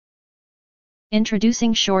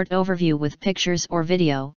Introducing short overview with pictures or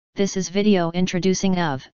video. This is video introducing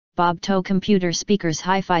of Bobtot computer speakers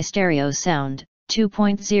HiFi stereo sound,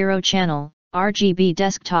 2.0 channel, RGB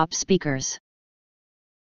desktop speakers.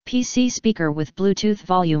 PC speaker with Bluetooth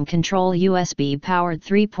volume control USB powered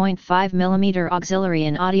 3.5mm auxiliary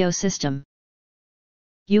and audio system.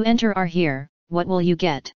 You enter are here, what will you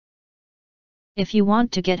get? If you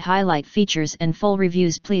want to get highlight features and full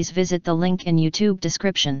reviews, please visit the link in YouTube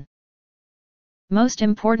description. Most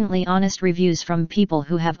importantly, honest reviews from people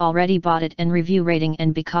who have already bought it and review rating,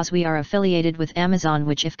 and because we are affiliated with Amazon,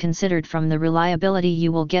 which if considered from the reliability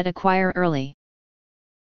you will get acquire early.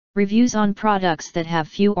 Reviews on products that have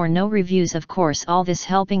few or no reviews, of course, all this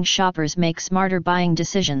helping shoppers make smarter buying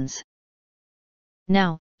decisions.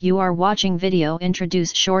 Now, you are watching video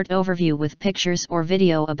introduce short overview with pictures or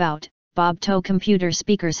video about Bobtot computer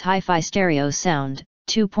speakers HiFi stereo sound,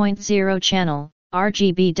 2.0 channel,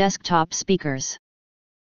 RGB desktop speakers.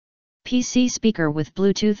 PC speaker with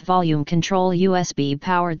Bluetooth volume control USB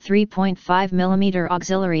powered 3.5mm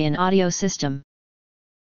auxiliary and audio system.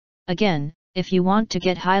 Again, if you want to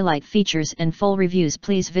get highlight features and full reviews,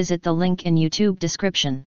 please visit the link in YouTube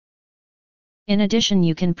description. In addition,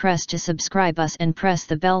 you can press to subscribe us and press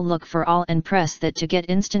the bell look for all and press that to get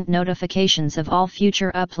instant notifications of all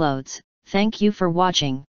future uploads. Thank you for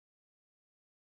watching.